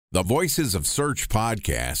The Voices of Search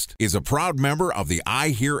podcast is a proud member of the I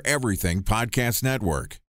Hear Everything podcast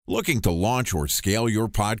network. Looking to launch or scale your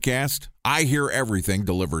podcast? I Hear Everything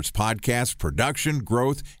delivers podcast production,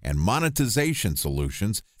 growth, and monetization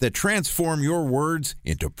solutions that transform your words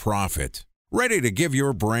into profit. Ready to give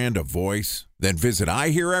your brand a voice? Then visit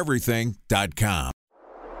iheareverything.com.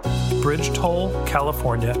 Bridge toll,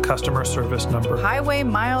 California, customer service number. Highway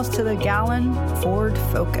miles to the gallon, Ford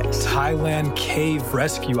Focus. Thailand cave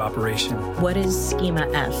rescue operation. What is Schema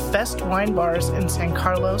F? Best wine bars in San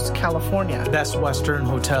Carlos, California. Best Western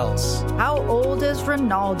hotels. How old is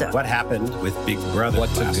Ronaldo? What happened with Big Brother?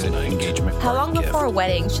 What's a good engagement? How long before a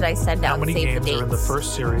wedding should I send out How many save games the dates? are in the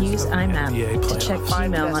first series? Use IMAP to check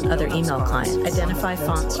email on other email clients. Identify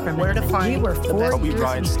fonts from Where to find We were 4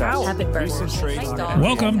 years out. Habit burgers.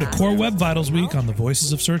 Welcome to Core Web Vitals Week on the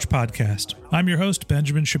Voices of Search podcast. I'm your host,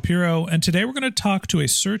 Benjamin Shapiro, and today we're going to talk to a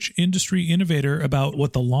search industry innovator about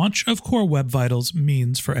what the launch of Core Web Vitals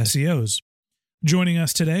means for SEOs. Joining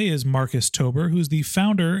us today is Marcus Tober, who's the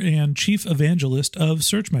founder and chief evangelist of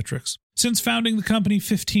Searchmetrics. Since founding the company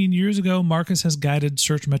 15 years ago, Marcus has guided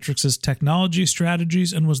Searchmetrics' technology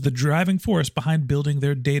strategies and was the driving force behind building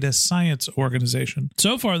their data science organization.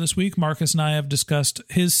 So far this week, Marcus and I have discussed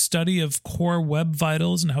his study of Core Web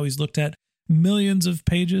Vitals and how he's looked at millions of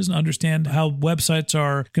pages and understand how websites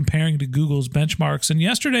are comparing to Google's benchmarks. And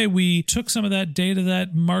yesterday, we took some of that data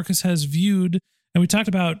that Marcus has viewed and we talked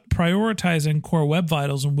about prioritizing Core Web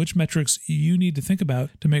Vitals and which metrics you need to think about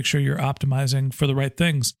to make sure you're optimizing for the right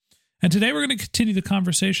things. And today we're going to continue the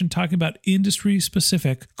conversation talking about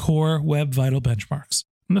industry-specific Core Web Vital benchmarks.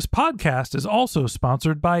 And this podcast is also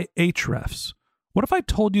sponsored by Ahrefs. What if I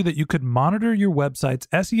told you that you could monitor your website's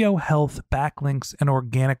SEO health, backlinks, and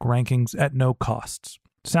organic rankings at no costs?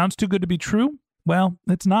 Sounds too good to be true? Well,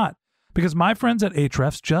 it's not, because my friends at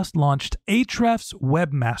Ahrefs just launched Ahrefs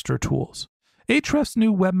Webmaster Tools. Ahrefs'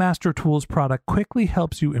 new Webmaster Tools product quickly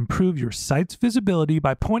helps you improve your site's visibility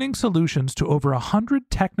by pointing solutions to over 100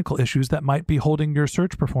 technical issues that might be holding your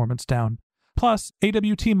search performance down. Plus,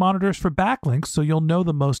 AWT monitors for backlinks so you'll know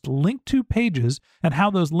the most linked to pages and how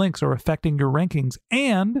those links are affecting your rankings.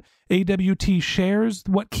 And AWT shares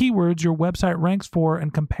what keywords your website ranks for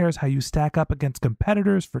and compares how you stack up against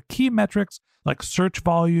competitors for key metrics like search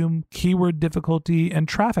volume, keyword difficulty, and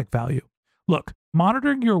traffic value. Look,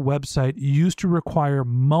 monitoring your website used to require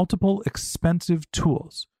multiple expensive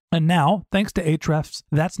tools. And now, thanks to Ahrefs,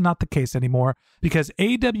 that's not the case anymore because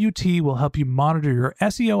AWT will help you monitor your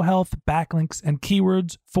SEO health, backlinks, and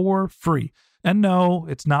keywords for free. And no,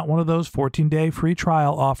 it's not one of those 14-day free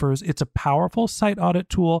trial offers. It's a powerful site audit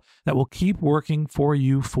tool that will keep working for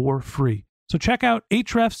you for free. So check out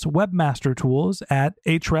Ahrefs Webmaster Tools at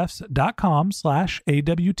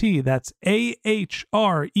ahrefs.com/AWT. That's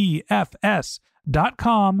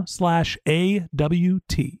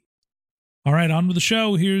ahrefs.com/AWT. All right, on with the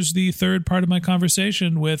show. Here's the third part of my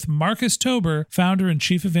conversation with Marcus Tober, founder and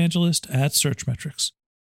chief evangelist at Searchmetrics.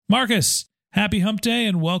 Marcus, happy hump day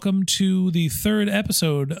and welcome to the third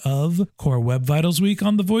episode of Core Web Vitals Week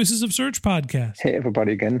on the Voices of Search podcast. Hey,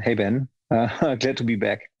 everybody again. Hey, Ben. Glad to be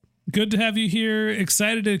back. Good to have you here.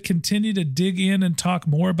 Excited to continue to dig in and talk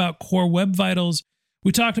more about Core Web Vitals.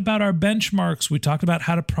 We talked about our benchmarks. We talked about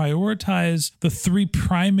how to prioritize the three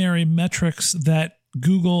primary metrics that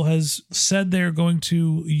Google has said they're going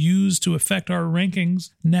to use to affect our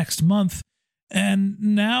rankings next month. And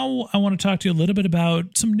now I want to talk to you a little bit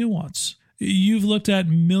about some nuance. You've looked at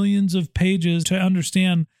millions of pages to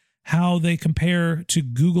understand how they compare to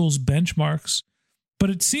Google's benchmarks, but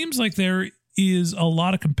it seems like there is a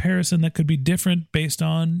lot of comparison that could be different based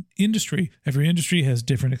on industry. Every industry has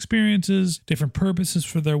different experiences, different purposes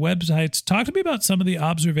for their websites. Talk to me about some of the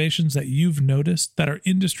observations that you've noticed that are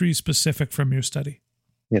industry specific from your study.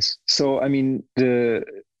 Yes. So, I mean, the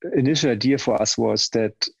initial idea for us was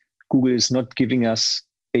that Google is not giving us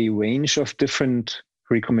a range of different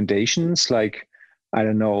recommendations. Like, I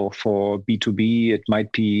don't know, for B2B, it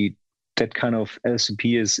might be that kind of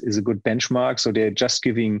LCP is a good benchmark. So they're just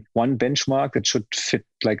giving one benchmark that should fit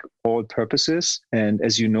like all purposes. And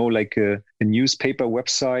as you know, like a newspaper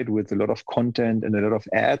website with a lot of content and a lot of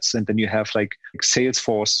ads. And then you have like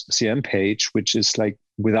Salesforce CRM page, which is like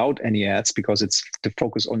without any ads because it's the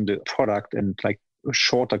focus on the product and like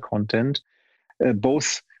shorter content.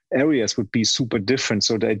 Both areas would be super different.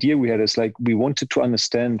 So the idea we had is like, we wanted to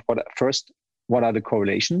understand what are the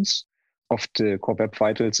correlations of the Core Web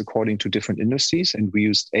Vitals according to different industries. And we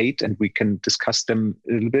used 8 and we can discuss them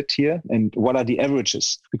a little bit here. And what are the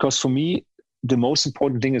averages? Because for me, the most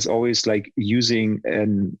important thing is always like using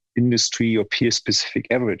an industry or peer specific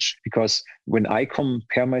average. Because when I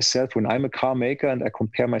compare myself, when I'm a car maker and I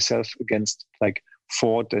compare myself against like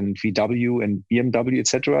Ford and VW and BMW,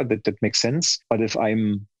 etc., that makes sense. But if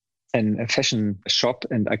I'm a fashion shop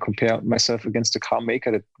and I compare myself against a car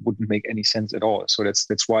maker, that wouldn't make any sense at all. So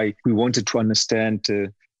that's why we wanted to understand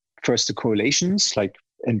first the correlations,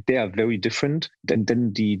 and they are very different, and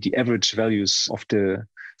then the average values of the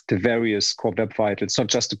various core web vitals, not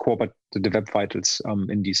just the core, but the web vitals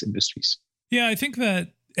in these industries. Yeah, I think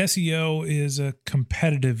that SEO is a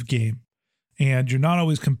competitive game. And you're not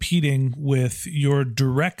always competing with your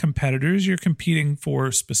direct competitors. You're competing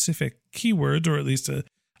for specific keywords, or at least a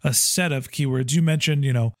set of keywords. You mentioned,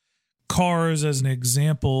 cars as an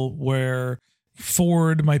example, where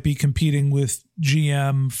Ford might be competing with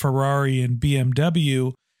GM, Ferrari, and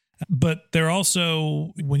BMW. But they're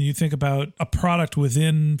also, when you think about a product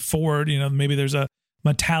within Ford, maybe there's a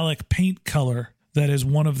metallic paint color that is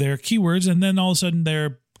one of their keywords. And then all of a sudden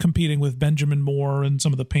they're competing with Benjamin Moore and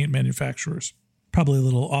some of the paint manufacturers. Probably a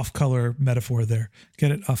little off-color metaphor there.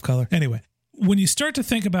 Get it? Off-color. Anyway, when you start to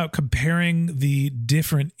think about comparing the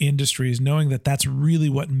different industries, knowing that that's really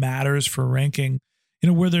what matters for ranking,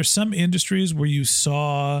 were there some industries where you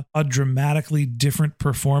saw a dramatically different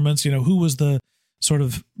performance? Who was the sort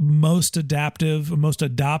of most adaptive, most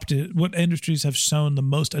adopted? What industries have shown the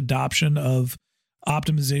most adoption of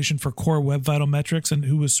optimization for core web vital metrics, and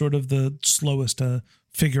who was sort of the slowest to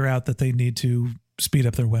figure out that they need to speed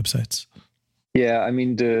up their websites? Yeah, I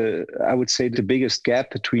mean, I would say the biggest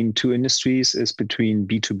gap between two industries is between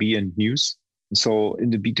B2B and news. So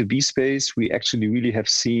in the B2B space, we actually really have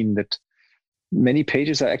seen that many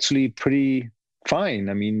pages are actually pretty fine.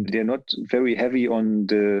 I mean, they're not very heavy on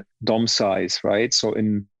the DOM size, right? So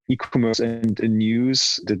in e-commerce and in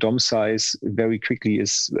news, the DOM size very quickly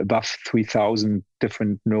is above 3,000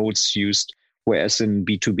 different nodes used, whereas in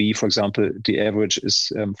B2B, for example, the average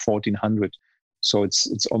is 1,400. So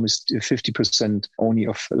it's almost 50% only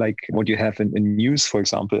of like what you have in news, for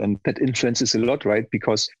example. And that influences a lot, right?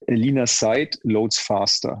 Because a leaner site loads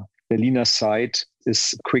faster. The leaner site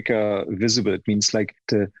is quicker visible. It means like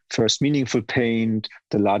the first meaningful paint,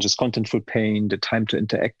 the largest contentful paint, the time to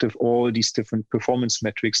interactive, all these different performance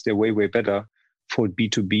metrics, they're way, way better for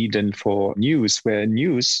B2B than for news, where in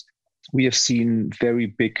news, we have seen very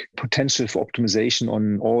big potential for optimization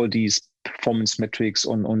on all these performance metrics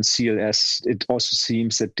on CLS. It also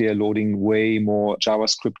seems that they're loading way more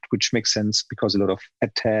JavaScript, which makes sense because a lot of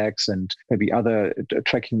ad tags and maybe other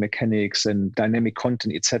tracking mechanics and dynamic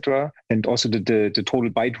content, etc. And also the total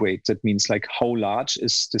byte weight. That means like how large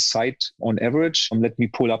is the site on average? Let me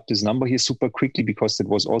pull up this number here super quickly because that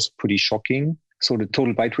was also pretty shocking. So the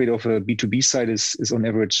total byte weight of a B2B site is on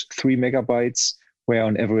average 3 megabytes, where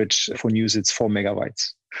on average for news it's 4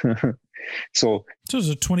 megabytes. So there's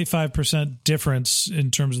a 25% difference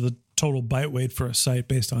in terms of the total byte weight for a site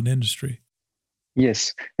based on industry.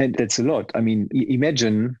 Yes, and that's a lot. I mean,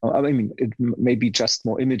 imagine, it may be just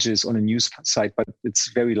more images on a news site, but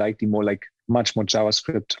it's very likely more like much more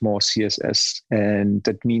JavaScript, more CSS. And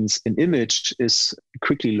that means an image is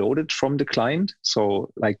quickly loaded from the client.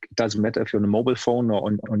 So like it doesn't matter if you're on a mobile phone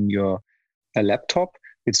or on your laptop,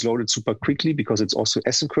 it's loaded super quickly because it's also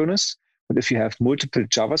asynchronous. But if you have multiple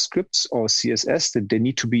JavaScripts or CSS, that they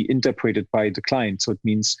need to be interpreted by the client. So it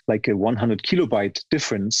means like a 100 kilobyte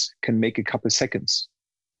difference can make a couple seconds,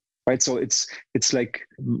 right? So it's like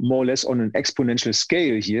more or less on an exponential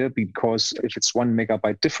scale here, because if it's 1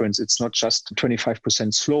 megabyte difference, it's not just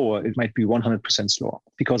 25% slower, it might be 100% slower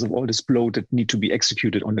because of all this bloat that need to be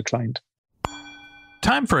executed on the client.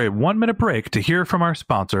 Time for a 1-minute break to hear from our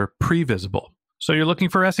sponsor, Previsible. So you're looking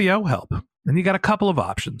for SEO help, and you got a couple of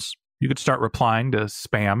options. You could start replying to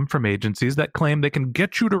spam from agencies that claim they can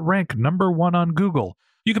get you to rank number 1 on Google.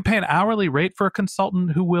 You can pay an hourly rate for a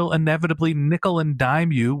consultant who will inevitably nickel and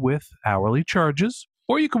dime you with hourly charges.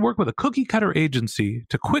 Or you can work with a cookie-cutter agency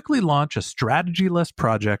to quickly launch a strategy-less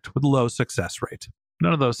project with low success rate.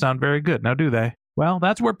 None of those sound very good, now do they? Well,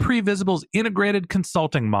 that's where Previsible's integrated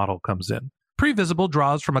consulting model comes in. Previsible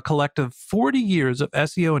draws from a collective 40 years of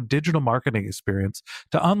SEO and digital marketing experience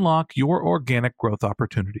to unlock your organic growth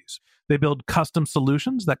opportunities. They build custom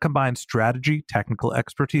solutions that combine strategy, technical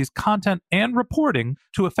expertise, content, and reporting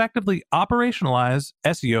to effectively operationalize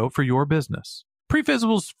SEO for your business.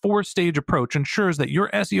 Previsible's 4-stage approach ensures that your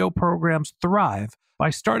SEO programs thrive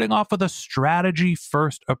by starting off with a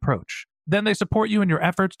strategy-first approach. Then they support you in your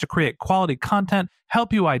efforts to create quality content,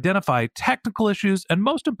 help you identify technical issues, and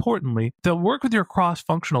most importantly, they'll work with your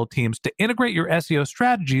cross-functional teams to integrate your SEO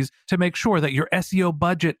strategies to make sure that your SEO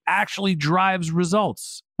budget actually drives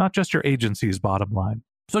results, not just your agency's bottom line.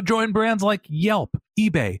 So join brands like Yelp,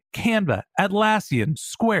 eBay, Canva, Atlassian,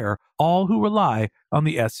 Square, all who rely on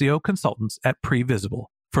the SEO consultants at Previsible.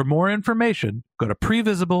 For more information, go to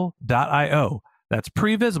previsible.io. That's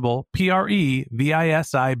Previsible,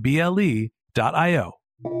 Previsible.io.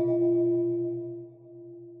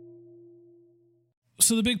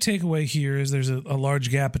 So the big takeaway here is there's a large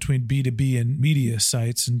gap between B2B and media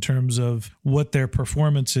sites in terms of what their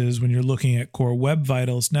performance is when you're looking at core web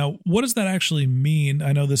vitals. Now, what does that actually mean?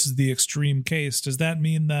 I know this is the extreme case. Does that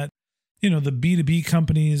mean that, the B2B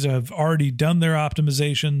companies have already done their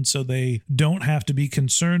optimization so they don't have to be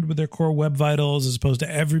concerned with their core web vitals as opposed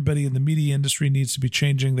to everybody in the media industry needs to be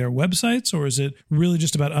changing their websites? Or is it really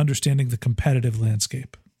just about understanding the competitive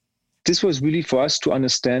landscape? This was really for us to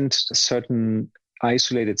understand certain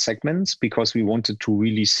isolated segments because we wanted to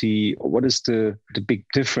really see what is the big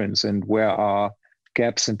difference and where are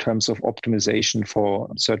gaps in terms of optimization for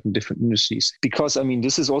certain different industries. Because,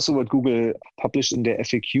 this is also what Google published in their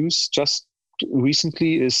FAQs just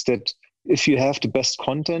recently, is that if you have the best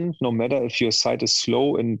content, no matter if your site is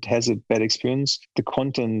slow and has a bad experience, the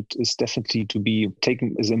content is definitely to be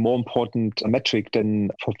taken as a more important metric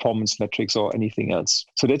than performance metrics or anything else.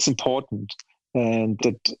 So that's important. And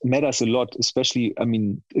that matters a lot, especially,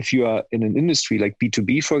 if you are in an industry like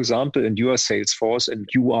B2B, for example, and you are Salesforce and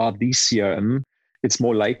you are the CRM, it's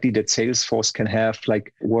more likely that Salesforce can have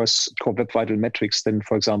worse core web vital metrics than,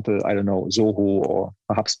 for example, I don't know, Zoho or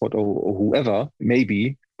HubSpot or whoever,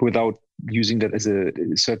 maybe, without using that as a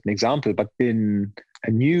certain example. But in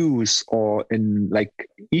a news or in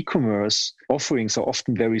e-commerce, offerings are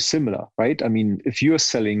often very similar, right? If you're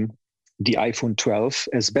selling the iPhone 12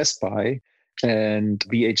 as Best Buy, and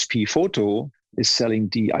BHP Photo is selling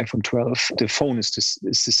the iPhone 12, the phone is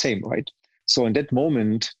the same, right? So in that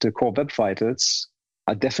moment, the core web vitals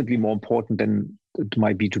are definitely more important than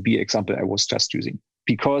my B2B example I was just using.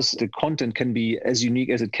 Because the content can be as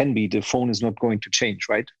unique as it can be, the phone is not going to change,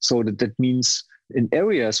 right? So that means in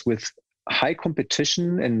areas with high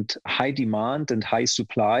competition and high demand and high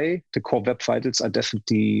supply, the core web vitals are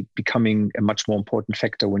definitely becoming a much more important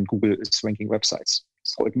factor when Google is ranking websites.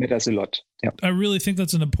 So it matters a lot. Yeah. I really think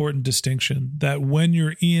that's an important distinction, that when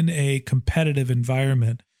you're in a competitive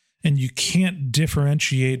environment and you can't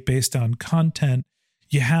differentiate based on content,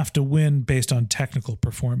 you have to win based on technical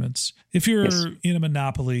performance. If you're in a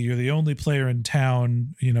monopoly, you're the only player in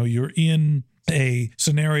town, you're in a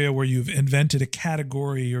scenario where you've invented a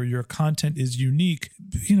category or your content is unique,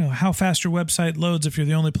 how fast your website loads if you're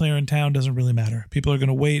the only player in town doesn't really matter. People are going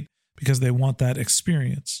to wait because they want that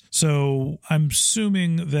experience. So I'm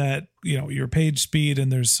assuming that, your page speed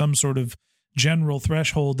and there's some sort of general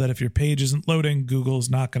threshold that if your page isn't loading, Google's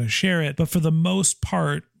not going to share it. But for the most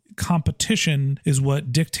part, competition is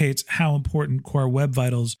what dictates how important core web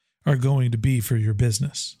vitals are going to be for your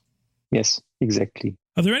business. Yes, exactly.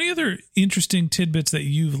 Are there any other interesting tidbits that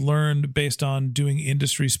you've learned based on doing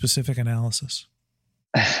industry-specific analysis?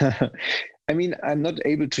 I'm not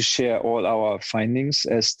able to share all our findings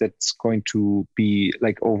as that's going to be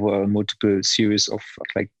over multiple series of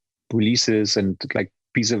releases and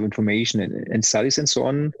piece of information and studies and so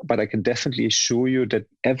on. But I can definitely assure you that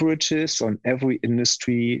averages on every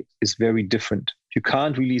industry is very different. You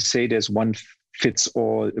can't really say there's one fits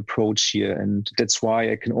all approach here. And that's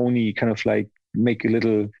why I can only make a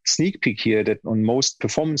little sneak peek here that on most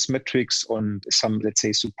performance metrics, on some, let's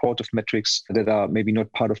say, supportive metrics that are maybe not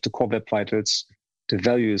part of the core web vitals, the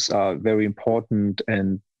values are very important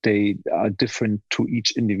and they are different to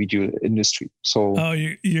each individual industry. So,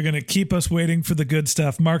 you're going to keep us waiting for the good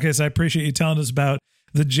stuff. Marcus, I appreciate you telling us about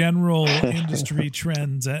the general industry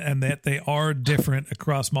trends and that they are different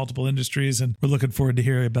across multiple industries. And we're looking forward to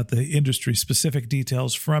hearing about the industry specific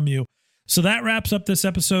details from you. So that wraps up this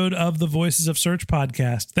episode of the Voices of Search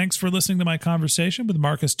podcast. Thanks for listening to my conversation with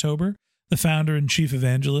Marcus Tober, the founder and chief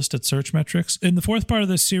evangelist at Searchmetrics. In the fourth part of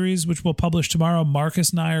this series, which we'll publish tomorrow,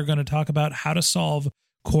 Marcus and I are going to talk about how to solve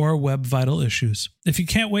core web vital issues. If you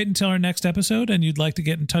can't wait until our next episode and you'd like to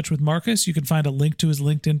get in touch with Marcus, you can find a link to his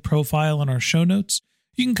LinkedIn profile in our show notes.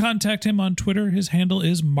 You can contact him on Twitter. His handle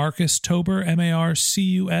is Marcus Tober,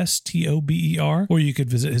 Marcustober, or you could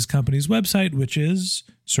visit his company's website, which is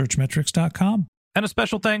searchmetrics.com. And a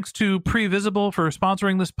special thanks to Previsible for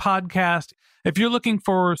sponsoring this podcast. If you're looking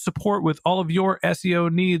for support with all of your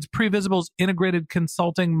SEO needs, Previsible's integrated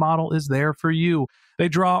consulting model is there for you. They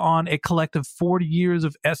draw on a collective 40 years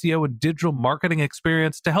of SEO and digital marketing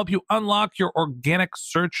experience to help you unlock your organic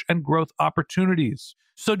search and growth opportunities.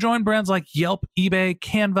 So join brands like Yelp, eBay,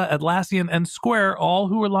 Canva, Atlassian, and Square, all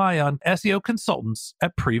who rely on SEO consultants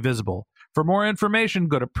at Previsible. For more information,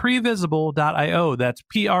 go to previsible.io. That's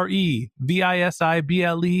previsible.io.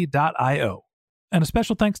 And a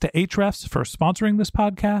special thanks to Ahrefs for sponsoring this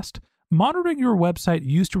podcast. Monitoring your website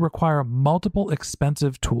used to require multiple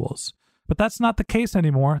expensive tools, but that's not the case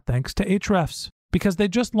anymore thanks to Ahrefs, because they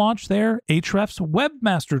just launched their Ahrefs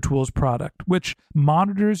Webmaster Tools product, which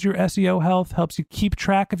monitors your SEO health, helps you keep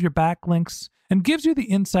track of your backlinks, and gives you the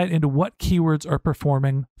insight into what keywords are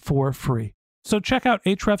performing for free. So check out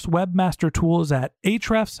Ahrefs Webmaster Tools at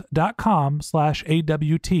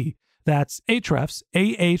ahrefs.com/AWT. That's Ahrefs,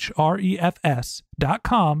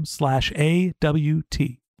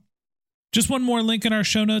 ahrefs.com/AWT. Just one more link in our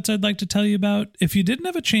show notes I'd like to tell you about. If you didn't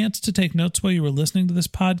have a chance to take notes while you were listening to this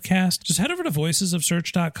podcast, just head over to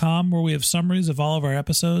voicesofsearch.com, where we have summaries of all of our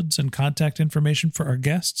episodes and contact information for our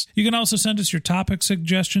guests. You can also send us your topic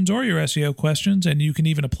suggestions or your SEO questions, and you can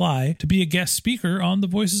even apply to be a guest speaker on the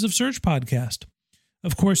Voices of Search podcast.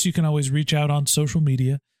 Of course, you can always reach out on social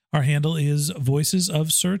media. Our handle is Voices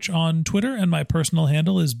of Search on Twitter, and my personal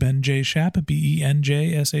handle is Ben J. Shap,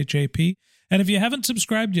 BenJShap. And if you haven't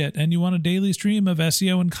subscribed yet and you want a daily stream of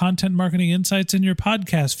SEO and content marketing insights in your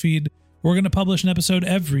podcast feed, we're going to publish an episode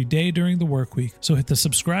every day during the work week. So hit the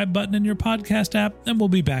subscribe button in your podcast app and we'll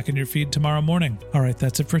be back in your feed tomorrow morning. All right,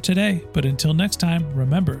 that's it for today. But until next time,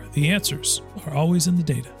 remember, the answers are always in the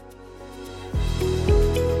data.